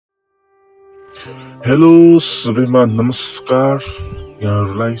Hello सबैमा नमस्कार,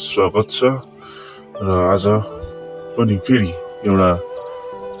 यहाँहरूलाई स्वागत छ र आज पनि फेरि एउटा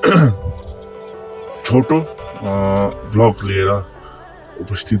छोटो भ्लग लिएर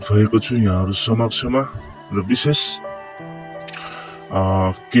उपस्थित भएको छु यहाँहरू समक्षमा। र विशेष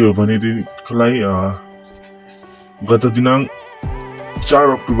के हो भनेदेखिलाई गत दिनांक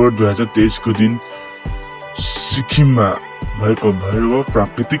 4 अक्टोबर 2023 को दिन सिक्किममा भएको भयावह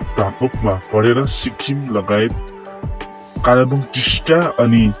प्राकृतिक प्रकोपमा परेर सिक्किम लगायत कालेबुङ, टिस्टा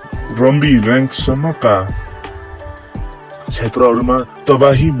अनि रम्बी र्याङ्कसम्मका क्षेत्रहरूमा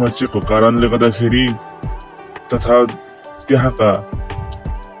तबाही मचेको कारणले गर्दाखेरि तथा त्यहाँका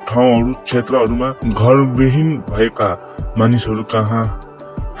ठाउँहरू क्षेत्रहरूमा घरविहीन भएका मानिसहरू कहाँ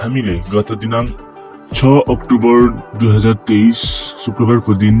हामीले गत दिनांक 6 अक्टोबर 2023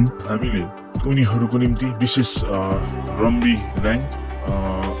 शुक्रबारको दिन हामीले उनीहरूको निम्ति विशेष रम्बी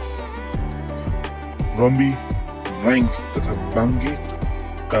र्याङ्क तथा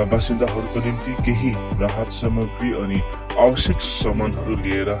बाङ्गेका बासिन्दाहरूको निम्ति केही राहत सामग्री अनि आवश्यक सामानहरू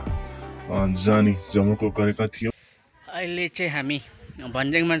लिएर जाने जमर्को गरेका थियौँ। अहिले चाहिँ हामी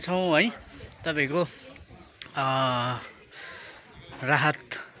भन्ज्याङमा छौँ है। तपाईको राहत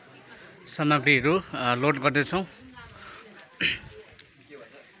सामग्रीहरू लोड गर्दैछौँ।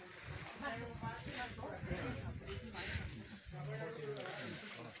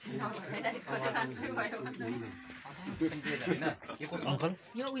 अंकल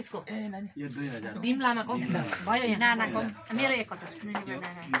यो उइसको यो 2000 बिमलामाको भयो यहाँ नानाको मेरो 1000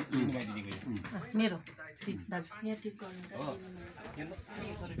 मेरो दाजु यहाँ टिप गर्नु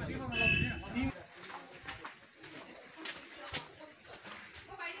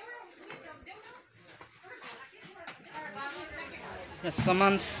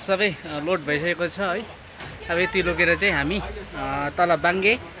सामान सबै लोड भइसकेको छ है। अब यति लोकेर चाहिँ हामी तल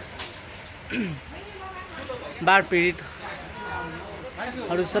बाङ्गे बाढ पीडितहरू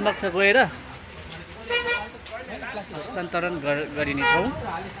समक्ष गएर हस्तान्तरण गरिनेछौँ।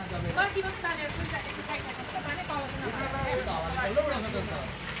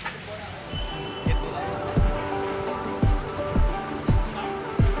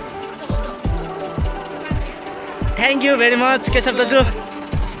 Thank you very much Keshav दाजु।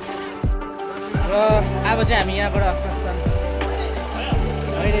 र अब चाहिँ हामी यहाँबाट प्रस्थान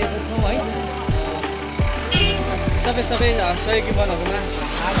भइरहेको छौँ है। सबै सहयोगी बलहरूमा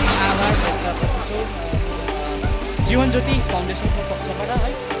आभार व्यक्त गर्दछु। जीवन ज्योति फाउन्डेसनको पक्षबाट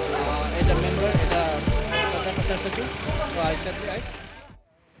है, as a member, as a सदस्य सचिव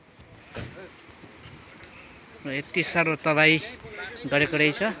है। यति साह्रो तबाही गरेको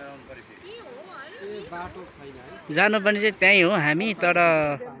रहेछ। जानुपर्ने चाहिँ त्यहीँ हो हामी, तर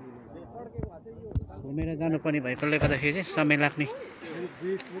घुमेर जानुपर्ने भएकोले गर्दाखेरि चाहिँ समय लाग्ने।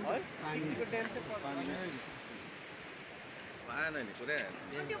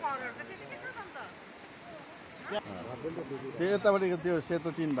 त्यो यतापट्टिको त्यो सेतो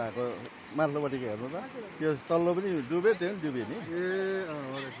टिन भएको माथिल्लोपट्टिको हेर्नु त, त्यो तल्लो पनि डुबे, त्यो पनि डुबे नि।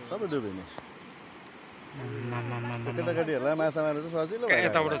 सबै डुबे नि। केटाकेटीहरूलाई माछा मार्नु चाहिँ सजिलो भयो।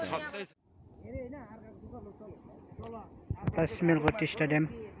 10 माइलको टिस्टा ड्याम।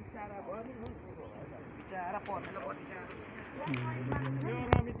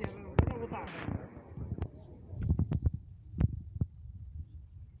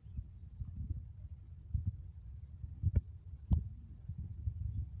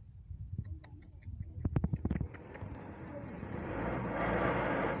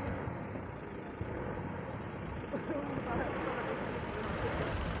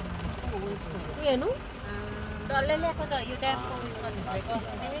 हेर्नु डल्ले ल्याएको त यो ड्यामको उयसमा भएको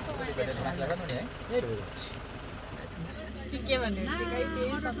देखेको मैले के भन्ने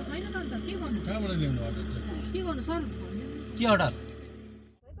त्यही सब छैन त अन्त के गर्नु? कहाँबाट ल्याउनु अर्डर? के गर्नु सर? के अर्डर?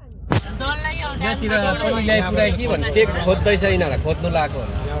 डल्लै यहाँतिर पनि ल्याइ पुऱ्याइ कि भन्ने चेक खोज्दैछ, यिनीहरूलाई खोज्नु लागेको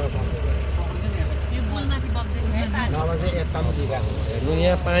होला। यो पुलमाथि बग्दै थियो नभए चाहिँ यता पनि दिइरहेको हेर्नु,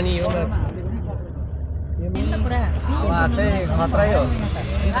 यहाँ पानी हो पुरा हावा चाहिँ खतरै हो।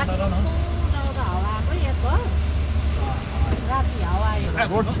 राति हावा आयो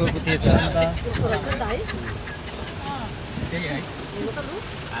रोड छोएको थिएछ त्यस्तो रहेछ नि त है। त्यही है। हेर्नु त लु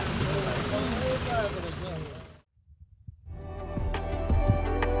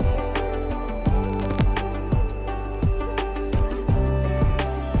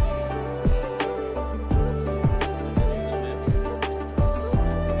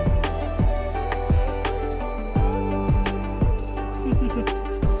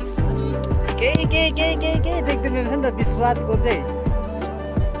केही देख्दैन रहेछ नि त विश्वासको चाहिँ।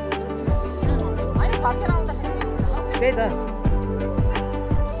 त्यही त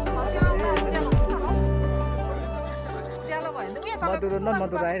मधुरो न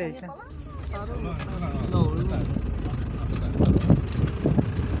मधुरो आइरहेछ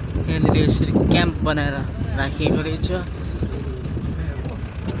यहाँनिर यसरी क्याम्प बनाएर राखिएको रहेछ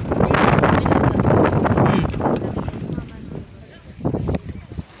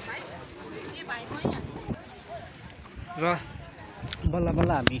र बल्ल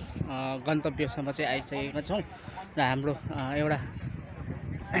बल्ल हामी गन्तव्यसम्म चाहिँ आइसकेका छौँ र हाम्रो एउटा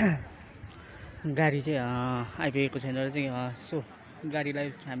गाडी चाहिँ आइपुगेको छैन र चाहिँ सो गाडीलाई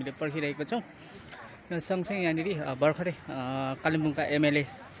हामीले पर्खिरहेको छौँ र सँगसँगै यहाँनिर भर्खरै कालिम्पोङका एमएलए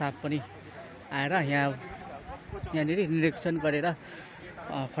साहब पनि आएर यहाँनिर निरीक्षण गरेर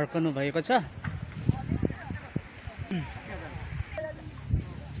फर्कनु भएको छ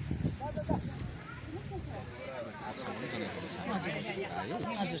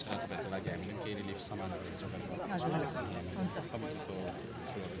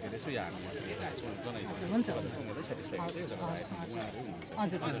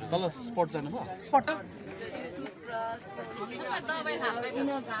तल स्पट जानुभयो स्पट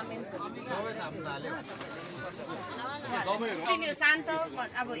शान्त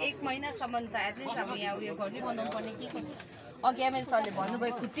अब 1 महिनासम्म त एटलिस्ट अब यहाँ उयो गर्ने बनाउनु पर्ने के कसो अघि एमएल सरले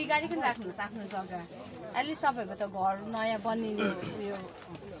भन्नुभयो खुट्टी गाडी पनि राख्नुहोस् आफ्नो जग्गा एटलिस्ट तपाईँको त घर नयाँ बनिने उयो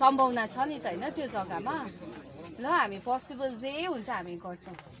सम्भावना छ नि त होइन त्यो जग्गामा ल हामी पोसिबल जे हुन्छ हामी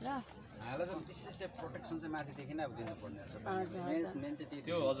गर्छौँ ल हालै त विशेष प्रोटेक्सन चाहिँ माथिदेखि नै अब दिनुपर्ने रहेछ मेन चाहिँ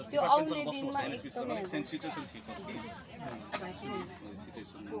त्यो आउने दिनमा एकदमै सिचुएसन ठिक होस् कि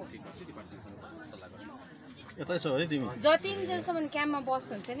सिचुएसन ठिक होस् डिपार्टमेन्टसँग सल्लाह गर्नु यतै छ है तिमी जतिन्जेलसम्म क्याम्पमा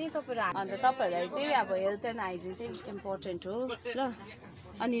बस्नुहुन्छ नि तपाईँहरू अन्त तपाईँहरूलाई त्यही अब हेल्थ एन्ड हाइजिन चाहिँ इम्पोर्टेन्ट हो ल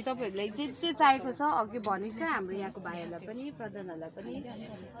अनि तपाईँहरूलाई जे जे चाहिएको छ अघि भनेको छ हाम्रो यहाँको भाइहरूलाई पनि प्रधानहरूलाई पनि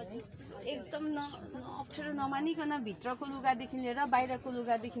एकदम अप्ठ्यारो नमानिकन भित्रको लुगादेखि लिएर बाहिरको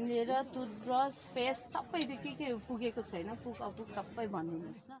लुगादेखि लिएर टुथब्रस पेस्ट सबै के पुगेको छैन पुग अपुग सबै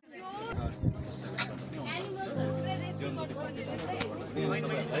भनिदिनुहोस् न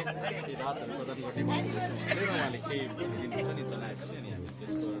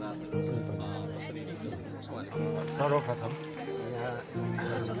सर्वप्रथम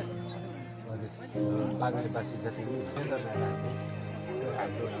बागमतीवासी जति पनि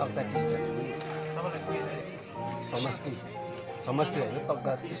हाम्रो तक्दा टिस्टा समष्टि होइन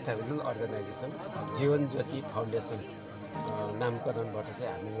तक्दा टिस्टा अर्गनाइजेसन जीवन ज्योति फाउन्डेसन नामकरणबाट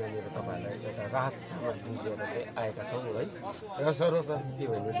चाहिँ हामी यहाँनिर तपाईँहरूलाई एउटा राहत सामग्री लिएर चाहिँ आएका छौँ है र सर्वप्रथम के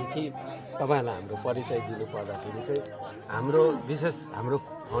भनेदेखि तपाईँहरूलाई हाम्रो परिचय दिनु पर्दाखेरि चाहिँ हाम्रो विशेष हाम्रो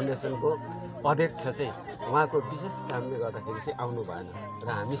फाउन्डेसनको अध्यक्ष चाहिँ उहाँको विशेष कामले गर्दाखेरि चाहिँ आउनु भएन र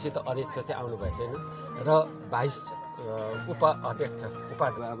हामीसित अध्यक्ष चाहिँ आउनु भएको छैन र भाइस उपाध्यक्ष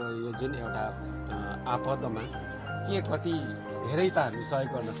अब यो जुन एउटा आपदामा के कति धेरै त हामी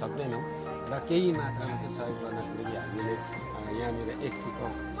सहयोग गर्न सक्दैनौँ र केही मात्रामा चाहिँ सहयोग गर्नको लागि हामीले यहाँनिर 1 किलो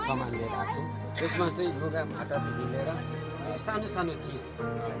सामान लिएर आएको छौँ त्यसमा चाहिँ लुगा फाटादेखि लिएर सानो सानो चिज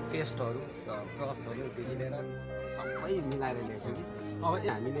पेस्टहरू ब्रसहरूदेखि लिएर सबै मिलाएर ल्याउँछौँ कि अब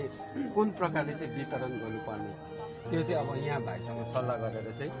हामीले कुन प्रकारले चाहिँ वितरण गर्नुपर्ने त्यो चाहिँ अब यहाँ भाइसँग सल्लाह गरेर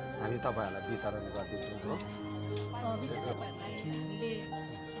चाहिँ हामी तपाईँहरूलाई वितरण गरिदिन्छौँ हो विशेष हामीले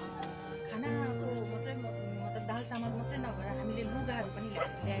खानाको मात्रै मतलब दाल चामल मात्रै नभएर हामीले लुगाहरू पनि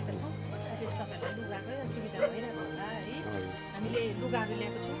ल्याएका छौँ विशेष तपाईँहरूलाई लुगाकै असुविधा भइरहेको होला है हामीले लुगाहरू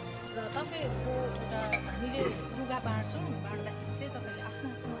ल्याएको छौँ र तपाईँहरूको एउटा हामीले लुगा बाँड्छौँ बाँड्दाखेरि चाहिँ तपाईँले आफ्नो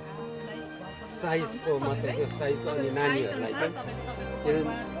आफूलाई साइजको मात्रै त्यो साइजको अनि नानीहरूलाई पनि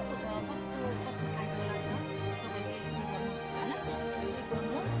कस्तो साइजको लाग्छ तपाईँले गर्नुहोस् होइन रिसिभ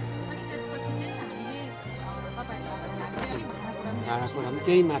गर्नुहोस् अनि त्यसपछि चाहिँ हामीले भाँडाकुँडा पनि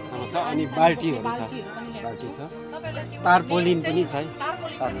केही मात्रामा छ अनि बाल्टीहरू छ बाल्टी छ तारपोलिन पनि छ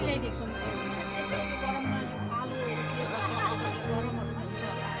ल्याइदिएको छौँ विशेष यसो गरममा आलुहरू गरमहरू हुन्छ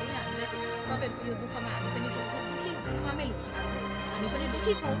होला है हामीले तपाईँहरूको यो दुःखमा हामी पनि दुःखी सामेल हामी पनि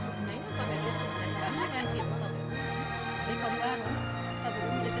दुःखी छौँ होइन तपाईँहरू यस्तो राम्रो मान्छे हो तपाईँहरू परिवार हो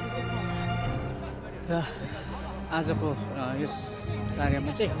तपाईँहरू यसरी दुःखमा र आजको यस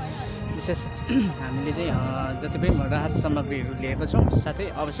कार्यमा चाहिँ विशेष हामीले चाहिँ जति पनि राहत सामग्रीहरू लिएका छौँ साथै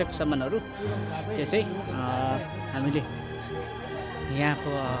आवश्यक सामानहरू त्यो चाहिँ हामीले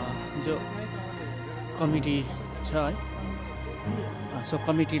यहाँको जो कमिटी छ है सो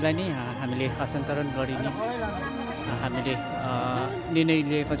कमिटीलाई नै हामीले हस्तान्तरण गरिने हामीले निर्णय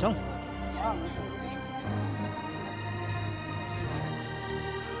लिएका छौँ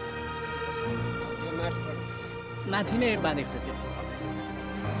माथि नै बाँधेको छ त्यो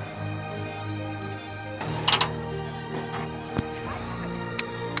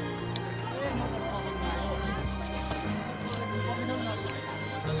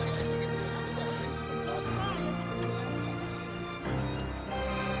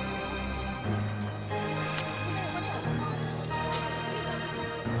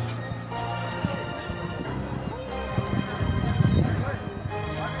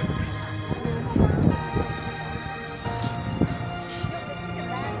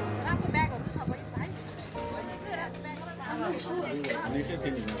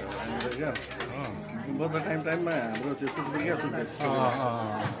त्यो सुत्ने क्या सुत्ने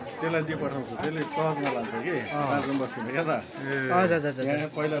त्यसलाई दिए पठाउँछु त्यसले टर्चमा लान्छ कि दार्जिलिङ बस्तीमा क्या त यहाँ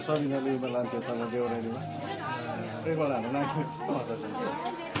पहिला सबिनाले लान्थ्यो तल देउरालीमा त्यही बेला हाम्रो नाच्ने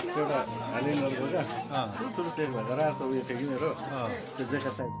एउटा हालिनहरूको क्या ठुल्ठुलो चेक भएको रातो उयो थियो कि मेरो त्यो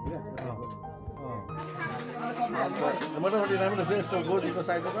जेकेट टाइप क्या मोटामोटी राम्रो थियो यस्तो गोजीको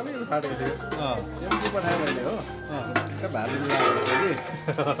साइडमा पनि फाटेको थियो त्यो पठाएँ मैले हो भालु लगाएको थियो कि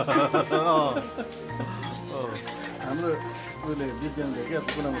हाम्रो उसले दिव्याङ थियो क्या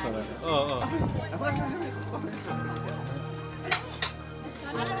पुनामा सघाएको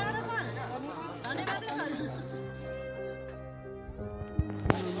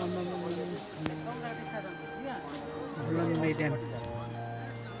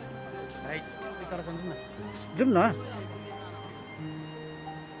जाउँ न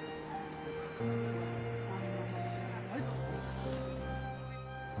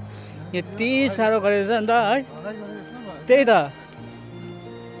यति साह्रो गरेछ नि त है त्यही त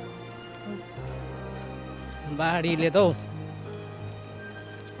बाढीले त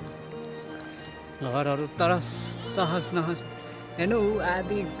घरहरू तहस नहस हेर्नु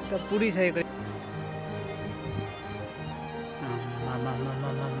आदि त पुरिसकेको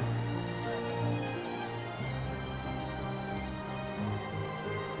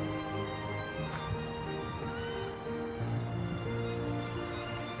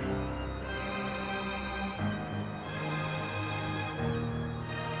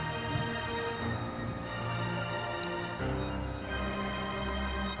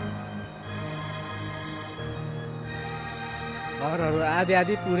घरहरू आधी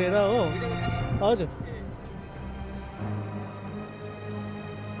आधी पुरेर हो हजुर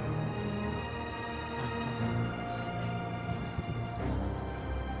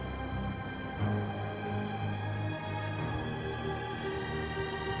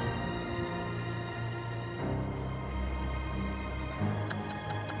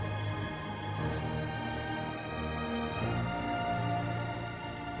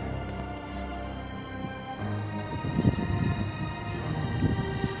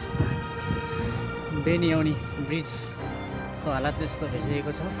बेनियाउनी ब्रिजको हालत यस्तो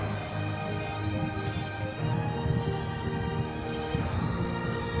भइसकेको छ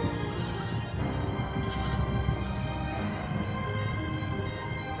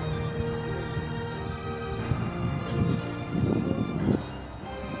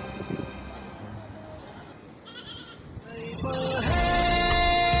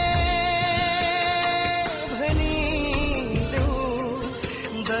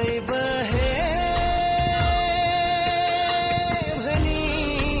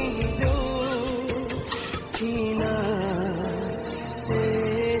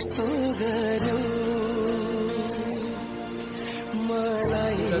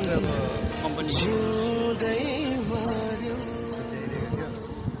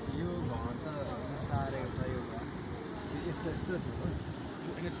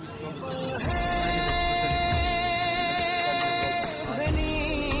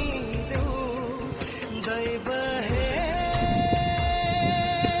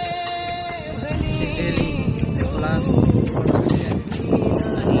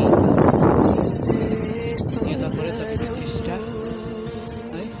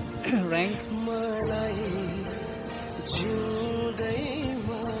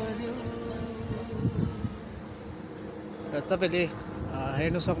तपाईले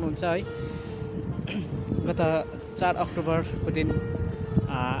हेर्न सक्नुहुन्छ है गत 4 अक्टोबरको दिन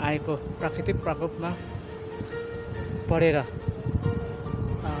आएको प्राकृतिक प्रकोपमा परेर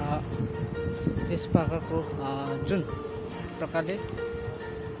त्यसपछिको जुन प्रकारले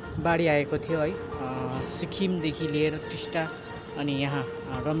बाढी आएको थियो है सिक्किमदेखि लिएर टिस्टा अनि यहाँ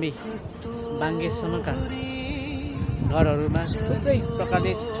रम्बी बाङ्गेसम्मका घरहरूमा थुप्रै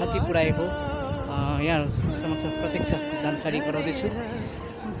प्रकारले क्षति पुर्याएको यहाँ समक्ष प्रत्यक्ष जानकारी गराउँदैछु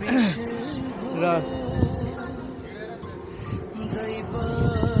र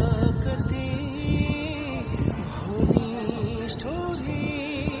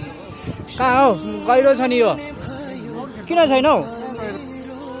कहाँ हो गहिरो छ नि यो किन छैन हौ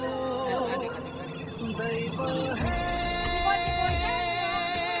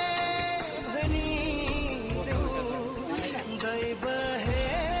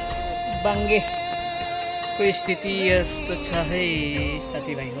बाङ्गेको स्थिति यस्तो छ है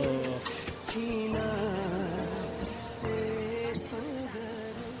साथीभाइ हो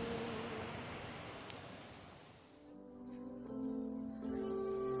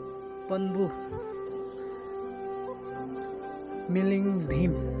पन्बु मिलिङ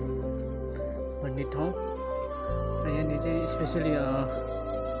भीम भन्ने ठाउँ र यहाँनिर चाहिँ स्पेसली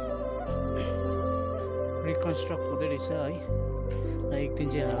रिकन्स्ट्रक्ट हुँदै रहेछ है र एक दिन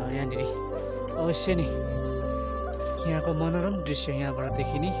चाहिँ यहाँनिर अवश्य नै यहाँको मनोरम दृश्य यहाँबाट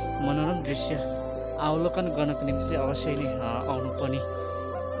देखिने मनोरम दृश्य अवलोकन गर्नको निम्ति चाहिँ अवश्य नै आउनुपर्ने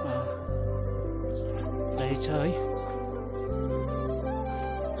रहेछ है।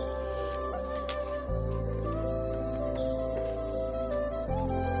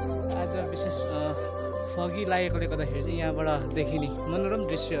 आज विशेष फगी लागेकोले गर्दाखेरि चाहिँ यहाँबाट देखिने मनोरम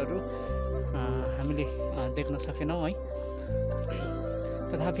दृश्यहरू हामीले देख्न सकेनौँ है।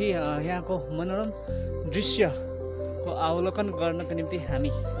 तथापि यहाँको मनोरम दृश्यको अवलोकन गर्नको निम्ति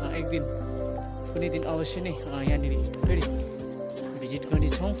हामी एक दिन कुनै दिन अवश्य नै यहाँनिर फेरि भिजिट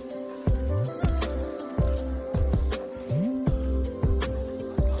गर्नेछौँ।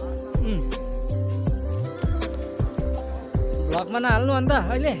 भ्लगमा नहाल्नु अन्त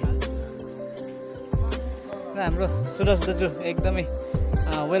अहिले र हाम्रो सुरज दाजु एकदमै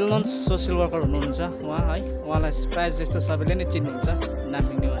वेल नोन सोसियल वर्कर हुनुहुन्छ उहाँ है। उहाँलाई प्रायः जस्तो सबैले नै चिन्नुहुन्छ,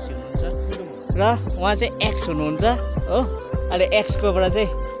 नाम्ची निवासी हुनुहुन्छ र उहाँ चाहिँ एक्स हुनुहुन्छ हो। अहिले एक्सकोबाट चाहिँ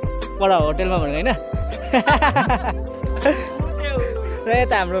बडा होटेलमा भनेको होइन र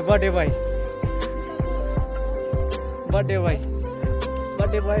यता हाम्रो बर्थडे बोय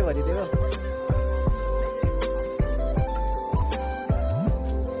भनिदिएको